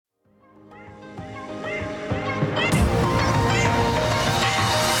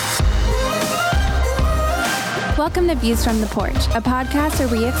Welcome to Views from the Porch, a podcast where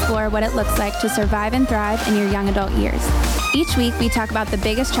we explore what it looks like to survive and thrive in your young adult years. Each week, we talk about the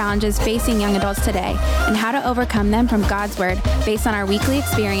biggest challenges facing young adults today and how to overcome them from God's Word based on our weekly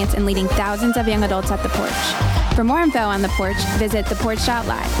experience in leading thousands of young adults at the porch. For more info on the porch, visit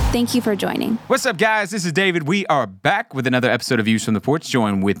theporch.live. Thank you for joining. What's up, guys? This is David. We are back with another episode of Views from the Porch,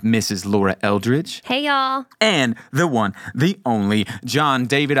 joined with Mrs. Laura Eldridge. Hey, y'all. And the one, the only, John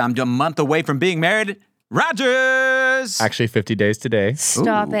David. I'm a month away from being married. Rogers! Actually, 50 days today.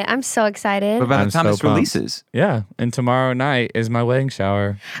 Stop it. I'm so excited. But by the I'm time so this pumped. releases. Yeah, and tomorrow night is my wedding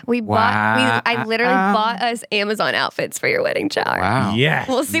shower. I literally bought us Amazon outfits for your wedding shower. Wow. Yeah.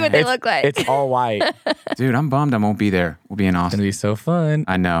 We'll see what they look like. It's all white. It's Dude, I'm bummed I won't be there. We'll be in going Austin. to be so fun.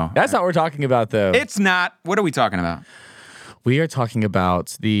 I know. That's not what we're talking about, though. It's not. What are we talking about? We are talking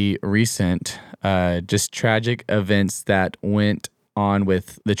about the recent, just tragic events that went on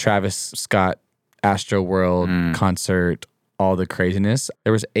with the Travis Scott Astroworld concert, all the craziness.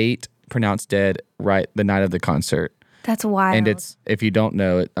 There was 8 pronounced dead right the night of the concert. That's wild. And it's, if you don't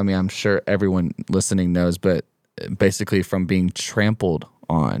know it, I mean, I'm sure everyone listening knows, but basically from being trampled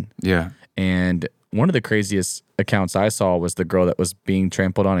on. Yeah. And one of the craziest accounts I saw was the girl that was being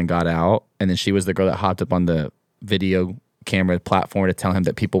trampled on and got out. And then she was the girl that hopped up on the video camera platform to tell him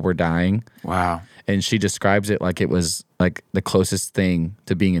that people were dying. Wow. And she describes it like it was like the closest thing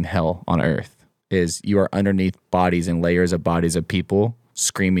to being in hell on earth is you are underneath bodies and layers of bodies of people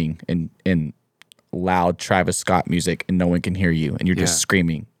screaming in loud Travis Scott music and no one can hear you. And you're just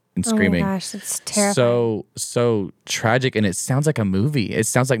screaming and screaming. Oh my gosh, it's terrifying. So tragic. And it sounds like a movie. It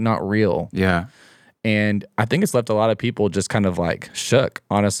sounds like not real. Yeah. And I think it's left a lot of people just kind of like shook,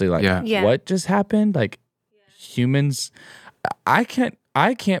 honestly. Like, Yeah. what just happened? Like humans, I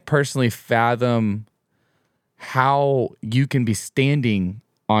can't personally fathom how you can be standing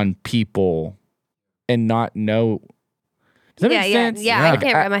on people and not know. Does that make sense? Yeah. I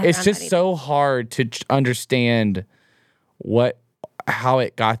can't wrap my head It's around just that either. so hard to understand how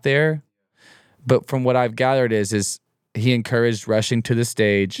it got there. But from what I've gathered is he encouraged rushing to the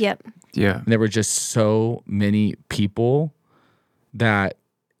stage. Yep. Yeah. And there were just so many people that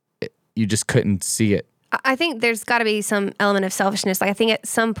you just couldn't see it. I think there's got to be some element of selfishness. Like, I think at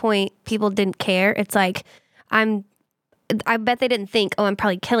some point people didn't care. It's like, I bet they didn't think, oh, I'm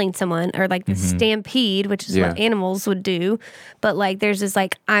probably killing someone, or like the stampede, which is what animals would do. But like, there's this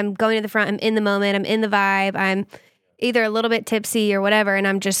like, I'm going to the front, I'm in the moment, I'm in the vibe, I'm either a little bit tipsy or whatever, and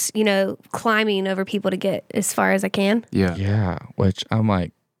I'm just, climbing over people to get as far as I can. Yeah. Yeah, which I'm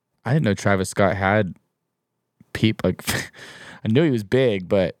like, I didn't know Travis Scott had people. Like, I knew he was big,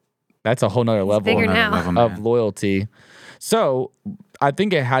 but that's a whole nother level bigger now. of loyalty. So I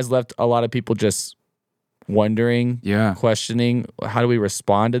think it has left a lot of people just wondering, questioning, how do we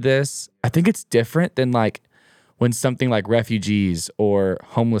respond to this? I think it's different than like when something like refugees or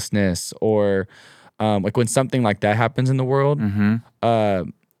homelessness or like when something like that happens in the world.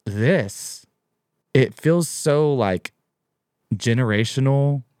 It feels so like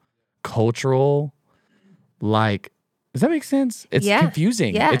generational, cultural, like, does that make sense? It's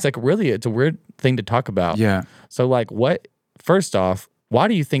confusing. Yeah. It's like it's a weird thing to talk about. Yeah. So like first off, why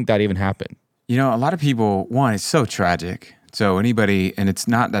do you think that even happened? You know, a lot of people, one, it's so tragic. So anybody, and it's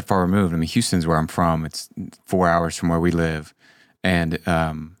not that far removed. I mean, Houston's where I'm from. It's 4 hours from where we live. And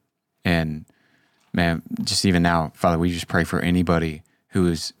man, just even now, Father, we just pray for anybody who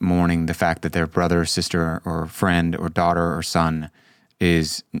is mourning the fact that their brother or sister or friend or daughter or son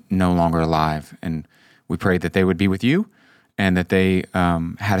is no longer alive. And we pray that they would be with you and that they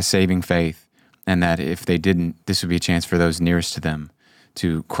had a saving faith, and that if they didn't, this would be a chance for those nearest to them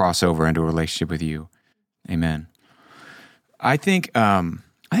to cross over into a relationship with you. Amen. I think one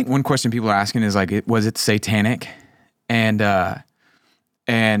question people are asking is like, was it satanic? And I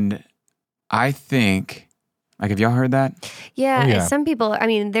think, like, have y'all heard that? Yeah, Oh, yeah. Some people, I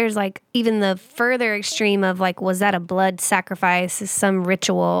mean, there's like even the further extreme of like, was that a blood sacrifice? Is some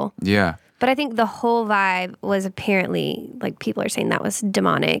ritual? Yeah. But I think the whole vibe was apparently, like, people are saying that was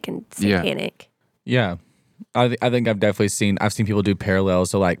demonic and satanic. Yeah. I think I've seen people do parallels.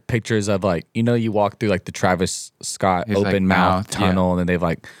 So like pictures of like, you walk through like the Travis Scott His, open like, mouth mouth, tunnel, and then they've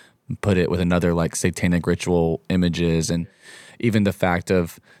like put it with another like satanic ritual images, and even the fact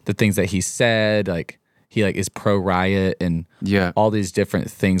of the things that he said, like he like is pro riot and all these different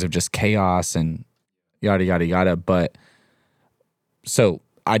things of just chaos and yada yada yada. But so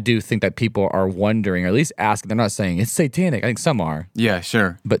I do think that people are wondering, or at least asking. They're not saying it's satanic. I think some are. Yeah,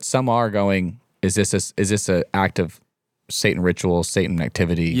 sure. But some are going, is this an act of Satan ritual, Satan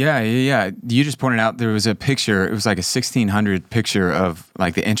activity. Yeah. You just pointed out there was a picture. It was like a 1600 picture of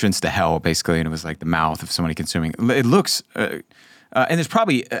like the entrance to hell, basically, and it was like the mouth of somebody consuming. It looks, and there's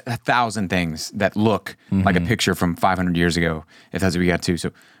probably 1,000 things that look like a picture from 500 years ago, if that's what we got to.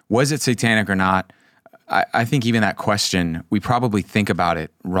 So was it satanic or not? I think even that question, we probably think about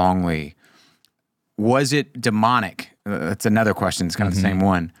it wrongly. Was it demonic? That's another question. It's kind of the same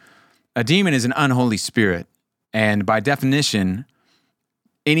one. A demon is an unholy spirit. And by definition,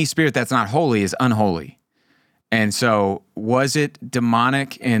 any spirit that's not holy is unholy. And so was it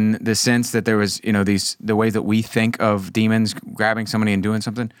demonic in the sense that there was, the way that we think of demons grabbing somebody and doing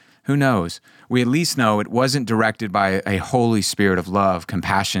something? Who knows? We at least know it wasn't directed by a holy spirit of love,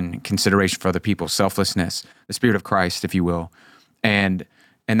 compassion, consideration for other people, selflessness, the spirit of Christ, if you will. And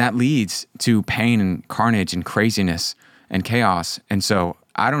that leads to pain and carnage and craziness and chaos. And so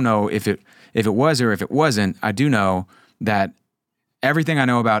I don't know if it was or if it wasn't. I do know that everything I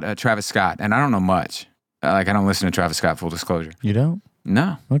know about Travis Scott, and I don't know much. I don't listen to Travis Scott, full disclosure. You don't?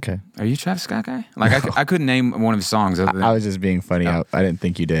 No. Okay. Are you a Travis Scott guy? I couldn't name one of his songs. Other than, I was just being funny. No. I didn't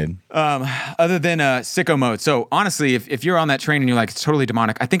think you did. Other than Sicko Mode. So honestly, if you're on that train and you're like, it's totally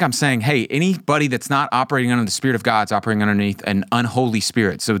demonic, I think I'm saying, hey, anybody that's not operating under the Spirit of God is operating underneath an unholy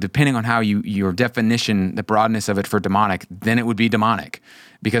spirit. So depending on how your definition, the broadness of it for demonic, then it would be demonic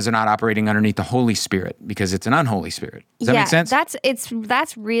because they're not operating underneath the Holy Spirit because it's an unholy spirit. Does that make sense?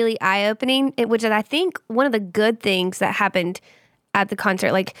 That's really eye-opening, which is, I think, one of the good things that happened at the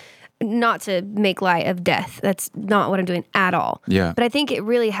concert, like, not to make light of death. That's not what I'm doing at all. Yeah. But I think it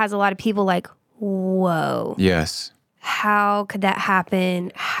really has a lot of people like, whoa. Yes. How could that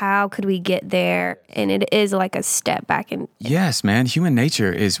happen? How could we get there? And it is like a step back. Yes, man. Human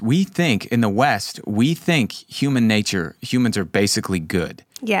nature is, we think in the West, humans are basically good.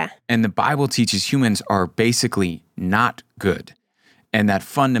 Yeah. And the Bible teaches humans are basically not good. And that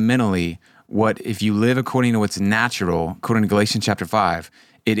fundamentally, if you live according to what's natural, according to Galatians chapter 5,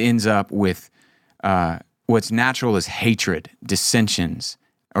 it ends up with what's natural is hatred, dissensions,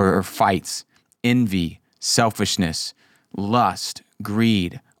 or fights, envy, selfishness, lust,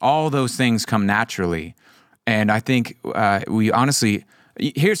 greed. All those things come naturally. And I think we honestly,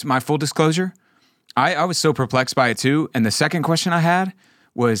 here's my full disclosure. I was so perplexed by it too. And the second question I had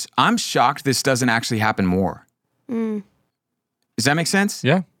was, I'm shocked this doesn't actually happen more. Does that make sense?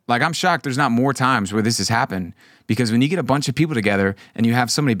 Yeah. Like, I'm shocked there's not more times where this has happened, because when you get a bunch of people together and you have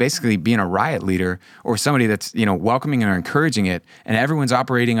somebody basically being a riot leader or somebody that's, welcoming or encouraging it, and everyone's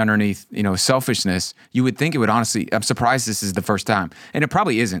operating underneath, selfishness, you would think it would honestly, I'm surprised this is the first time. And it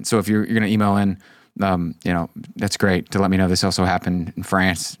probably isn't. So if you're going to email in, that's great to let me know this also happened in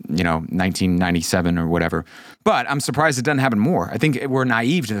France, 1997 or whatever. But I'm surprised it doesn't happen more. I think we're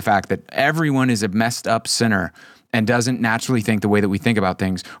naive to the fact that everyone is a messed up sinner and doesn't naturally think the way that we think about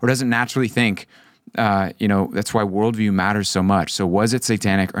things, or doesn't naturally think, that's why worldview matters so much. So was it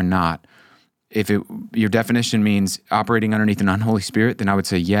satanic or not? If your definition means operating underneath an unholy spirit, then I would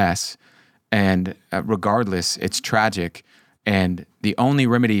say yes. And regardless, it's tragic. And the only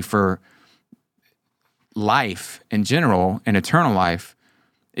remedy for life in general and eternal life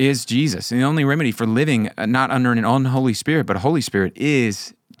is Jesus. And the only remedy for living not under an unholy spirit, but a Holy Spirit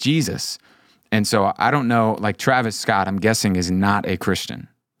is Jesus. And so I don't know, like Travis Scott, I'm guessing, is not a Christian,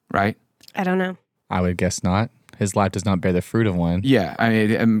 right? I don't know. I would guess not. His life does not bear the fruit of one. Yeah, I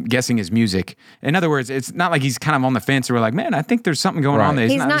mean, I'm guessing his music. In other words, it's not like he's kind of on the fence or we're like, man, I think there's something going on there.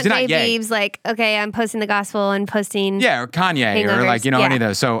 He's not Dave Beeves, like, okay, I'm posting the gospel and posting. Yeah, or Kanye hangovers. Or like, any of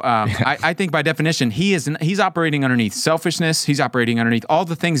those. So I think by definition, he's operating underneath selfishness. He's operating underneath all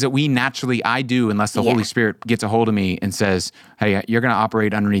the things that I do unless the Holy Spirit gets a hold of me and says, hey, you're going to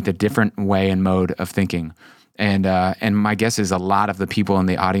operate underneath a different way and mode of thinking. And my guess is a lot of the people in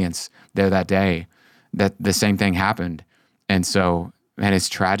the audience there that day, that the same thing happened. And so, man, it's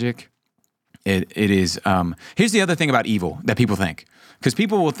tragic. It is. Here's the other thing about evil that people think, because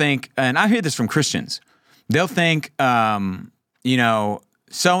people will think, and I hear this from Christians, they'll think, so-and-so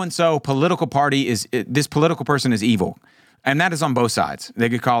political party this political person is evil. And that is on both sides. They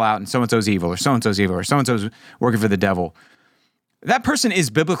could call out, and so-and-so's evil, or so-and-so's evil, or so-and-so's working for the devil. That person is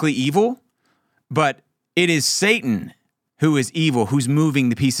biblically evil, but it is Satan who is evil, who's moving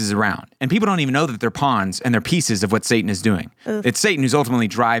the pieces around. And people don't even know that they're pawns and they're pieces of what Satan is doing. It's Satan who's ultimately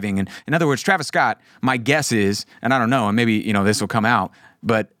driving. And in other words, Travis Scott, my guess is, and I don't know, and maybe, this will come out,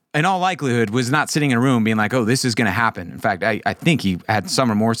 but in all likelihood was not sitting in a room being like, oh, this is going to happen. In fact, I think he had some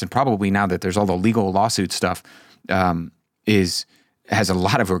remorse, and probably now that there's all the legal lawsuit stuff, has a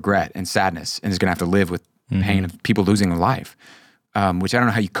lot of regret and sadness, and is going to have to live with pain of people losing their life, which I don't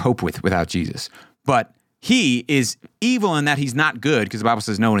know how you cope with without Jesus. But he is evil in that he's not good, because the Bible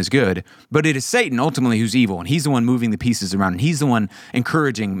says no one is good, but it is Satan ultimately who's evil, and he's the one moving the pieces around, and he's the one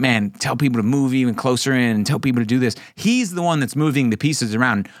encouraging, man, tell people to move even closer in and tell people to do this. He's the one that's moving the pieces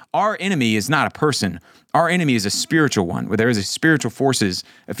around. Our enemy is not a person. Our enemy is a spiritual one, where there is a spiritual forces,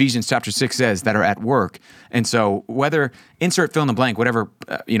 Ephesians chapter 6 says, that are at work. And so whether, insert fill in the blank, whatever,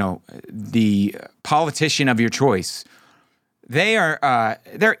 the politician of your choice,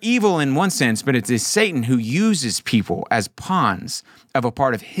 they're evil in one sense, but it's Satan who uses people as pawns of a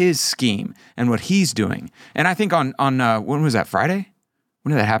part of his scheme and what he's doing. And I think on when was that, Friday?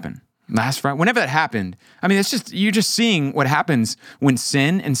 When did that happen? Last Friday? Whenever that happened. I mean, you're just seeing what happens when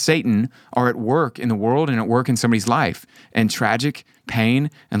sin and Satan are at work in the world and at work in somebody's life, and tragic pain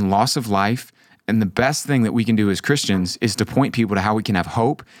and loss of life. And the best thing that we can do as Christians is to point people to how we can have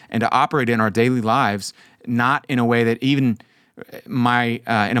hope and to operate in our daily lives, not in a way that even in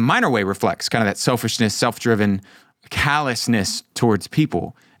a minor way reflects kind of that selfishness, self-driven callousness towards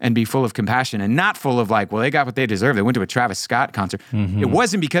people, and be full of compassion and not full of like, well, they got what they deserve. They went to a Travis Scott concert. Mm-hmm. It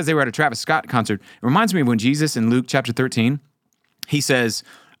wasn't because they were at a Travis Scott concert. It reminds me of when Jesus in Luke chapter 13, he says,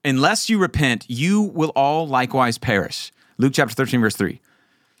 unless you repent, you will all likewise perish. Luke chapter 13, verse 3.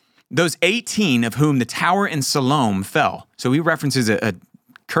 Those 18 of whom the tower in Siloam fell. So he references a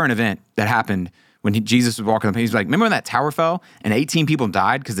current event that happened when Jesus was walking up. He's like, remember when that tower fell and 18 people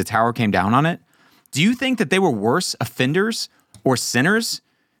died because the tower came down on it? Do you think that they were worse offenders or sinners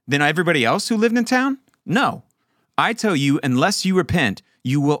than everybody else who lived in town? No. I tell you, unless you repent,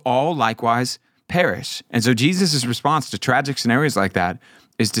 you will all likewise perish. And so Jesus' response to tragic scenarios like that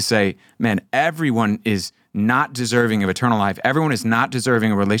is to say, man, everyone is not deserving of eternal life. Everyone is not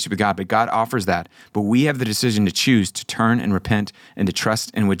deserving of a relationship with God, but God offers that. But we have the decision to choose to turn and repent and to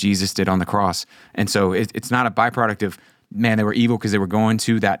trust in what Jesus did on the cross. And so it's not a byproduct of, man, they were evil because they were going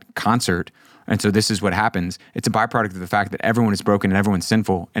to that concert, and so this is what happens. It's a byproduct of the fact that everyone is broken and everyone's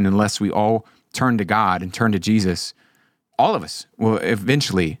sinful, and unless we all turn to God and turn to Jesus, all of us will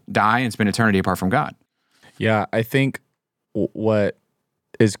eventually die and spend eternity apart from God. Yeah, I think what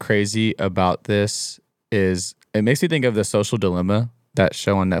is crazy about this is it makes me think of The Social Dilemma, that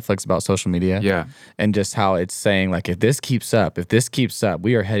show on Netflix about social media. Yeah. And just how it's saying, like, if this keeps up,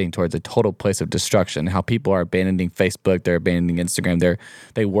 we are heading towards a total place of destruction. How people are abandoning Facebook, they're abandoning Instagram.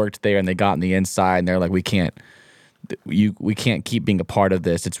 They worked there and they got on the inside and they're like, we can't keep being a part of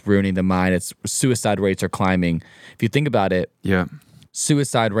this. It's ruining the mind. Suicide rates are climbing. If you think about it, yeah,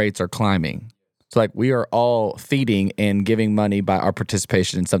 suicide rates are climbing. So like we are all feeding and giving money by our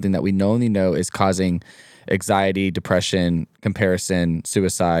participation in something that we only know is causing anxiety, depression, comparison,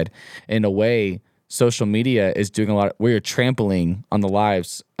 suicide. In a way, social media is doing a lot. We're trampling on the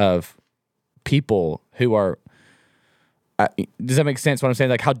lives of people who are. Does that make sense? What I'm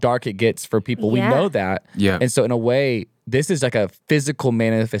saying, like how dark it gets for people. Yeah. We know that. Yeah. And so in a way, this is like a physical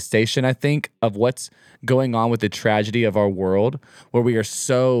manifestation, I think, of what's going on with the tragedy of our world, where we are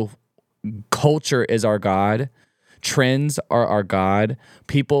so. Culture is our God. Trends are our God.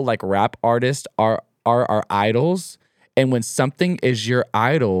 People like rap artists are our idols. And when something is your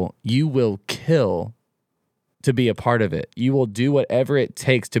idol, you will kill to be a part of it. You will do whatever it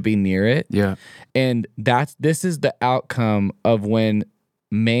takes to be near it. Yeah. And this is the outcome of when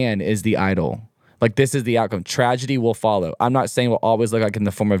man is the idol. Like this is the outcome. Tragedy will follow. I'm not saying it will always look like in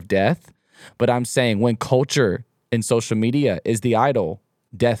the form of death, but I'm saying when culture and social media is the idol,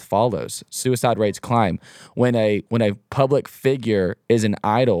 death follows. Suicide rates climb. When a public figure is an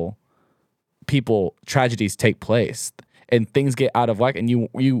idol, tragedies take place and things get out of whack. And you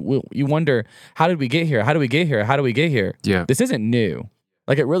wonder, how did we get here? How do we get here? How do we get here? Yeah. This isn't new.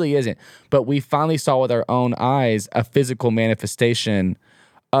 Like it really isn't. But we finally saw with our own eyes a physical manifestation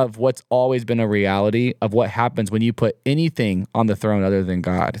of what's always been a reality of what happens when you put anything on the throne other than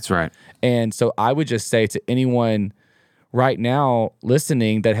God. That's right. And so I would just say to anyone right now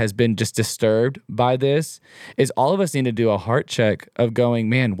listening that has been just disturbed by this is all of us need to do a heart check of going,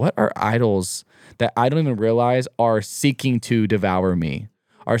 man, what are idols that I don't even realize are seeking to devour me,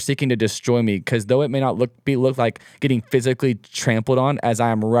 are seeking to destroy me? Because though it may not look like getting physically trampled on as I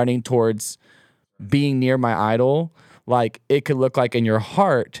am running towards being near my idol, like it could look like in your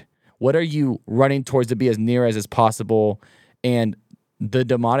heart, what are you running towards to be as near as is possible? And the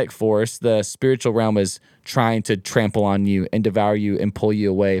demonic force, the spiritual realm is trying to trample on you and devour you and pull you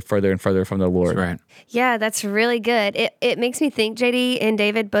away further and further from the Lord. That's right. Yeah, that's really good. It makes me think, JD and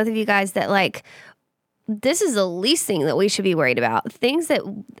David, both of you guys, that like this is the least thing that we should be worried about. Things that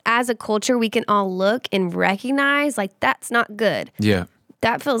as a culture we can all look and recognize like that's not good. Yeah.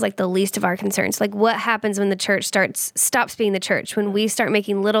 that feels like the least of our concerns. Like, what happens when the church stops being the church? When we start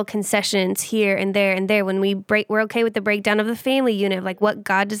making little concessions here and there, when we're okay with the breakdown of the family unit, of like what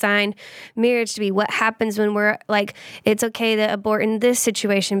God designed marriage to be. What happens when we're like, it's okay to abort in this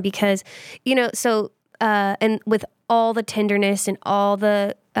situation because, and with all the tenderness and all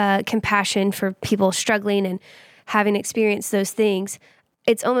the compassion for people struggling and having experienced those things,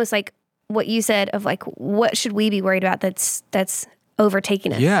 it's almost like what you said of like, what should we be worried about that's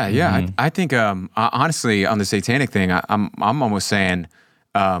overtaking us? Yeah. I think honestly, on the satanic thing, I'm almost saying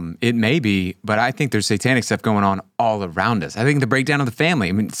it may be, but I think there's satanic stuff going on all around us. I think the breakdown of the family.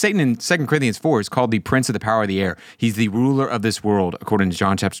 I mean, Satan in 2 Corinthians 4 is called the prince of the power of the air. He's the ruler of this world, according to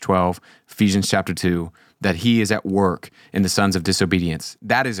John chapter 12, Ephesians chapter 2, that he is at work in the sons of disobedience.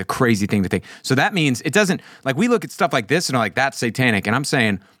 That is a crazy thing to think. So that means it doesn't, like we look at stuff like this and are like, that's satanic. And I'm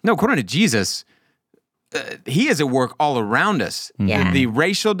saying, no, according to Jesus, he is at work all around us. Yeah. The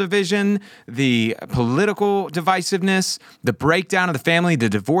racial division, the political divisiveness, the breakdown of the family, the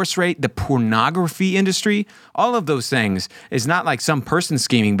divorce rate, the pornography industry, all of those things is not like some person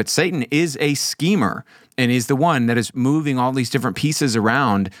scheming, but Satan is a schemer and is the one that is moving all these different pieces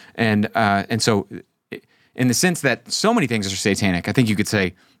around. And so in the sense that so many things are satanic, I think you could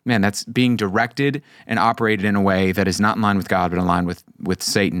say, man, that's being directed and operated in a way that is not in line with God, but in line with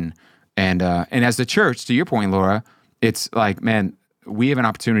Satan. And as the church, to your point, Laura, it's like, man, we have an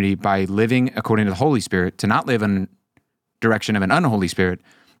opportunity by living according to the Holy Spirit to not live in direction of an unholy spirit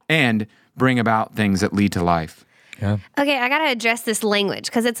and bring about things that lead to life. Yeah. Okay, I got to address this language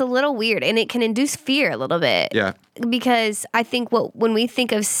because it's a little weird and it can induce fear a little bit. Yeah. Because I think when we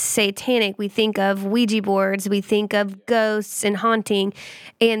think of satanic, we think of Ouija boards, we think of ghosts and haunting.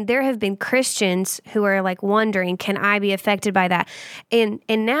 And there have been Christians who are like wondering, can I be affected by that? And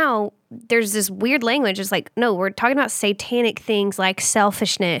now there's this weird language. It's like, no, we're talking about satanic things like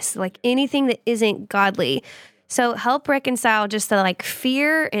selfishness, like anything that isn't godly. So help reconcile just the like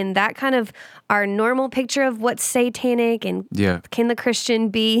fear and that kind of our normal picture of what's satanic and can the Christian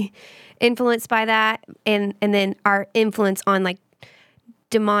be influenced by that? And then our influence on like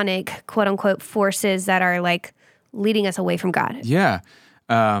demonic, quote unquote, forces that are like leading us away from God. Yeah.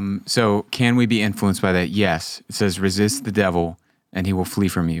 So can we be influenced by that? Yes. It says, resist the devil and he will flee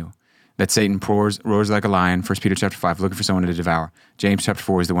from you. That Satan roars like a lion, 1 Peter chapter 5, looking for someone to devour. James chapter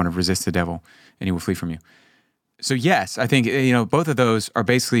 4 is the one of resist the devil and he will flee from you. So yes, I think, both of those are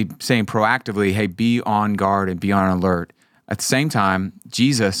basically saying proactively, hey, be on guard and be on alert. At the same time,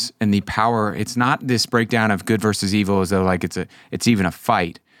 Jesus and the power, it's not this breakdown of good versus evil as though like it's even a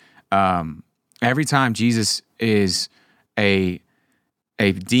fight. Every time Jesus is a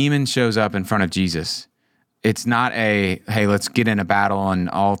demon shows up in front of Jesus, it's not hey, let's get in a battle and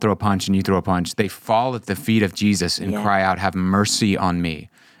I'll throw a punch and you throw a punch. They fall at the feet of Jesus and cry out, have mercy on me.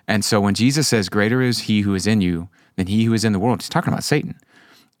 And so when Jesus says, greater is he who is in you than he who is in the world, he's talking about Satan.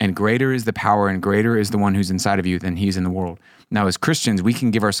 And greater is the power and greater is the one who's inside of you than he's in the world. Now, as Christians, we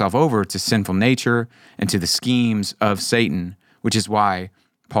can give ourselves over to sinful nature and to the schemes of Satan, which is why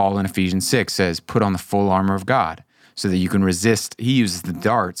Paul in Ephesians 6 says, put on the full armor of God so that you can resist. He uses the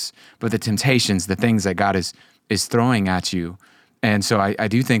darts, but the temptations, the things that God is throwing at you. And so I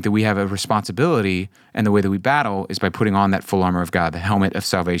do think that we have a responsibility, and the way that we battle is by putting on that full armor of God, the helmet of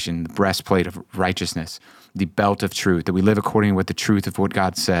salvation, the breastplate of righteousness, the belt of truth, that we live according with the truth of what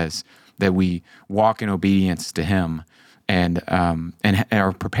God says, that we walk in obedience to him and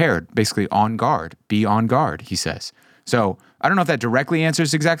are prepared, basically on guard, be on guard, he says. So I don't know if that directly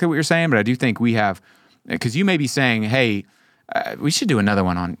answers exactly what you're saying, but I do think we have, because you may be saying, hey, we should do another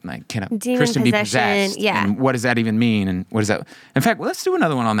one on like, can a demon Christian be possession, possessed? yeah. And what does that even mean? And what is that? In fact, let's do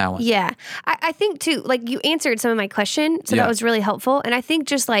another one on that one. Yeah. I think too, like you answered some of my question, so that was really helpful. And I think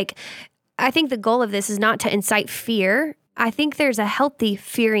I think the goal of this is not to incite fear. I think there's a healthy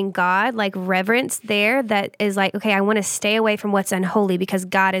fearing God, like reverence there that is like, okay, I want to stay away from what's unholy because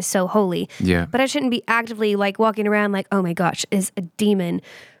God is so holy. Yeah. But I shouldn't be actively like walking around like, oh my gosh, is a demon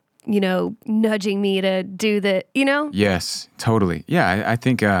nudging me to do the, Yes, totally. Yeah, I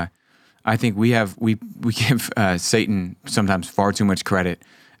think we give Satan sometimes far too much credit,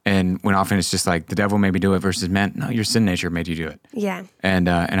 and when often it's just like the devil made me do it versus no, your sin nature made you do it. Yeah. And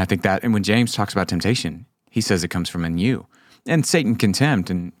I think that, and when James talks about temptation, he says it comes from in you, and Satan can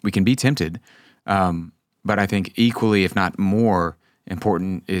tempt, and we can be tempted, but I think equally, if not more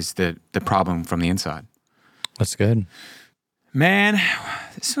important, is the problem from the inside. That's good. Man,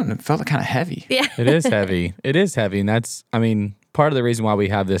 this one felt kind of heavy. Yeah. It is heavy. It is heavy. And that's, part of the reason why we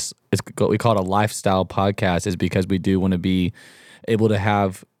have this, we call it a lifestyle podcast, is because we do want to be able to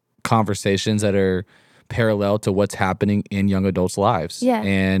have conversations that are parallel to what's happening in young adults' lives. Yeah.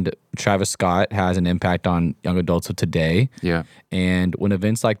 And Travis Scott has an impact on young adults of today. Yeah. And when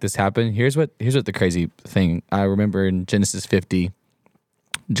events like this happen, here's what the crazy thing. I remember in Genesis 50,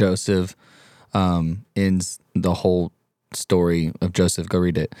 Joseph ends the whole story of Joseph. Go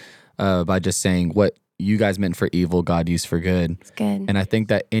read it by just saying, what you guys meant for evil, God used for good. It's good. And I think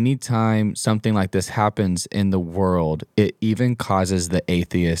that anytime something like this happens in the world, it even causes the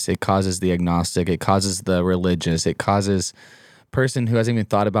atheist, it causes the agnostic, it causes the religious, it causes person who hasn't even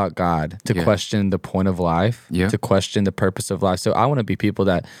thought about God to question the point of life, to question the purpose of life. So I want to be people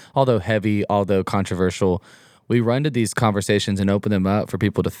that, although heavy, although controversial, we run to these conversations and open them up for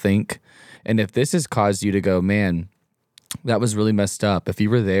people to think. And if this has caused you to go, man, that was really messed up. If you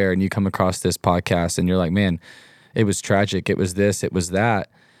were there and you come across this podcast and you're like, man, it was tragic, it was this, it was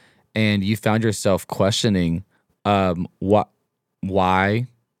that, and you found yourself questioning why,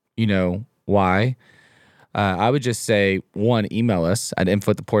 I would just say, one, email us at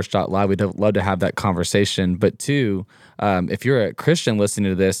info@theporch.live. We'd love to have that conversation. But two, if you're a Christian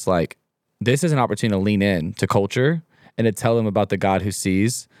listening to this, like, this is an opportunity to lean in to culture and to tell them about the God who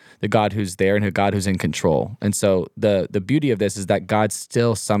sees, the God who's there, and the God who's in control. And so the beauty of this is that God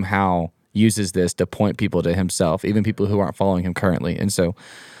still somehow uses this to point people to himself, even people who aren't following him currently. And so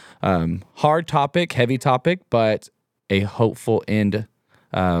hard topic, heavy topic, but a hopeful end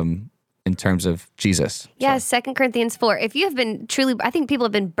in terms of Jesus. Yeah, 2 Corinthians 4. If you have been truly, I think people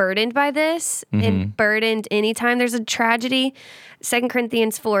have been burdened by this and burdened anytime there's a tragedy. 2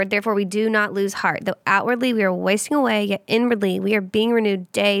 Corinthians 4, therefore we do not lose heart. Though outwardly we are wasting away, yet inwardly we are being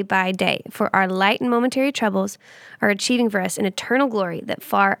renewed day by day. For our light and momentary troubles are achieving for us an eternal glory that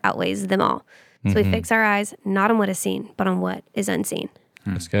far outweighs them all. So we fix our eyes not on what is seen, but on what is unseen.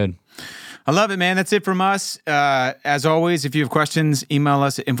 That's good. I love it, man. That's it from us. As always, if you have questions, email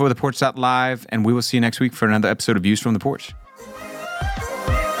us at info@theporch.live, and we will see you next week for another episode of Views from the Porch.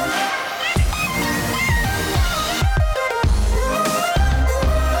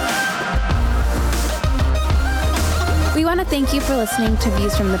 We want to thank you for listening to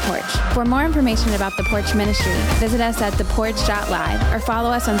Views from the Porch. For more information about the Porch Ministry, visit us at theporch.live or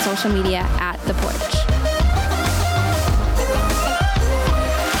follow us on social media @theporch.